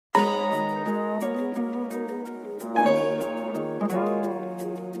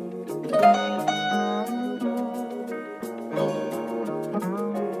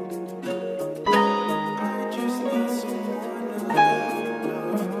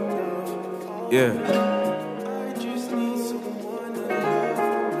Yeah.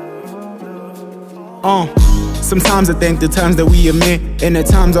 Sometimes I thank the times that we admit, and at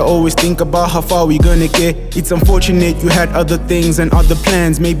times I always think about how far we gonna get. It's unfortunate you had other things and other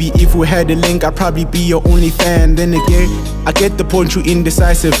plans. Maybe if we had a link, I'd probably be your only fan. Then again, I get the point, you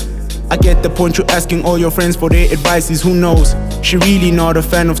indecisive. I get the point, you asking all your friends for their advices. Who knows, she really not a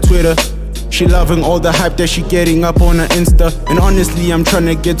fan of Twitter. She loving all the hype that she getting up on her Insta. And honestly, I'm trying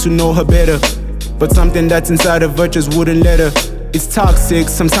to get to know her better, but something that's inside of her just wouldn't let her. It's toxic,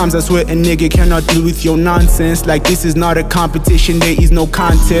 sometimes I swear a nigga cannot deal with your nonsense. Like this is not a competition, there is no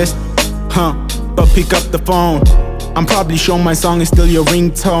contest. But pick up the phone. I'm probably sure my song is still your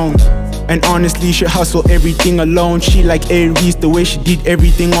ringtone. And honestly, she hustle everything alone. She like Aries, the way she did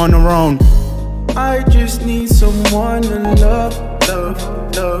everything on her own. I just need someone to love,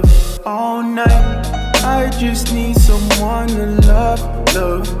 love, love all night. I just need someone to love,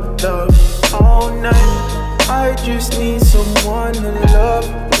 love, love all night. I just need someone to love,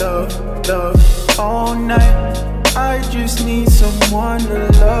 love, love all night. I just need someone to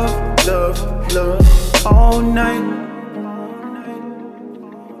love, love, love all night.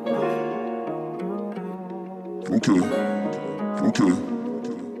 Okay.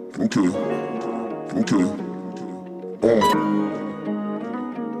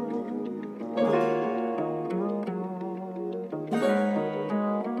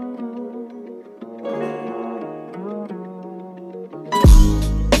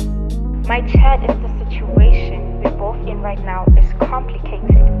 My chat is the situation we're both in right now is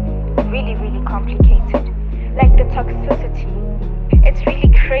complicated, really, really complicated. Like the toxicity, it's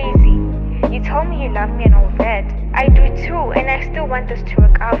really crazy. You told me you love me and all that. I do too, and I still want this to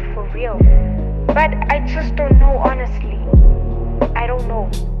work out for real. But I just don't know, honestly. I don't know.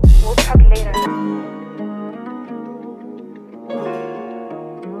 We'll talk later.